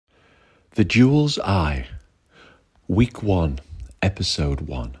The Jewel's Eye, Week 1, Episode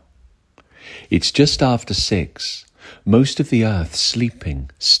 1. It's just after 6, most of the earth sleeping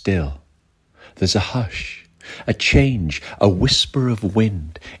still. There's a hush, a change, a whisper of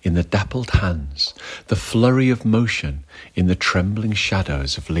wind in the dappled hands, the flurry of motion in the trembling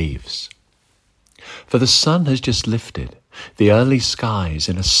shadows of leaves. For the sun has just lifted, the early skies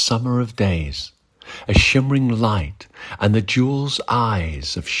in a summer of days, a shimmering light and the jewel's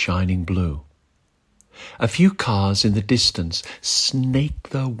eyes of shining blue. A few cars in the distance snake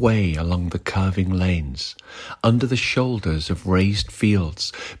their way along the curving lanes, under the shoulders of raised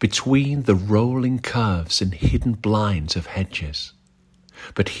fields, between the rolling curves and hidden blinds of hedges.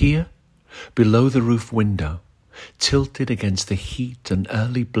 But here, below the roof window, tilted against the heat and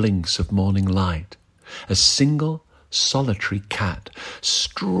early blinks of morning light, a single solitary cat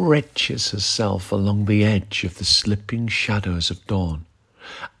stretches herself along the edge of the slipping shadows of dawn,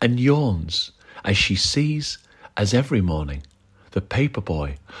 and yawns as she sees, as every morning, the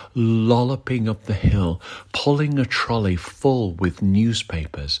paperboy lolloping up the hill, pulling a trolley full with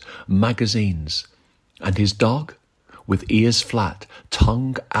newspapers, magazines, and his dog, with ears flat,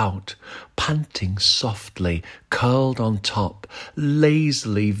 tongue out, panting softly, curled on top,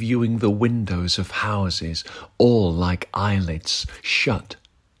 lazily viewing the windows of houses, all like eyelids shut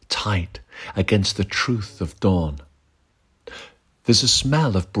tight against the truth of dawn. There's a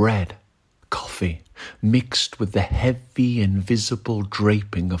smell of bread, coffee, mixed with the heavy invisible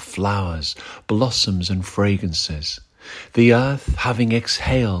draping of flowers, blossoms and fragrances, the earth having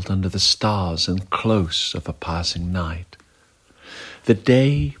exhaled under the stars and close of a passing night. The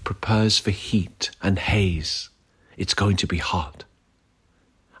day prepares for heat and haze. It's going to be hot.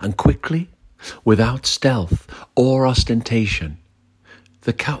 And quickly, without stealth or ostentation,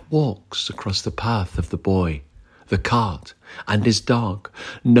 the cat walks across the path of the boy, the cart, and his dog,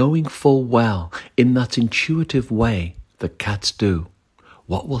 knowing full well, in that intuitive way that cats do,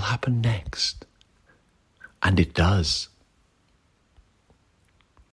 what will happen next. And it does.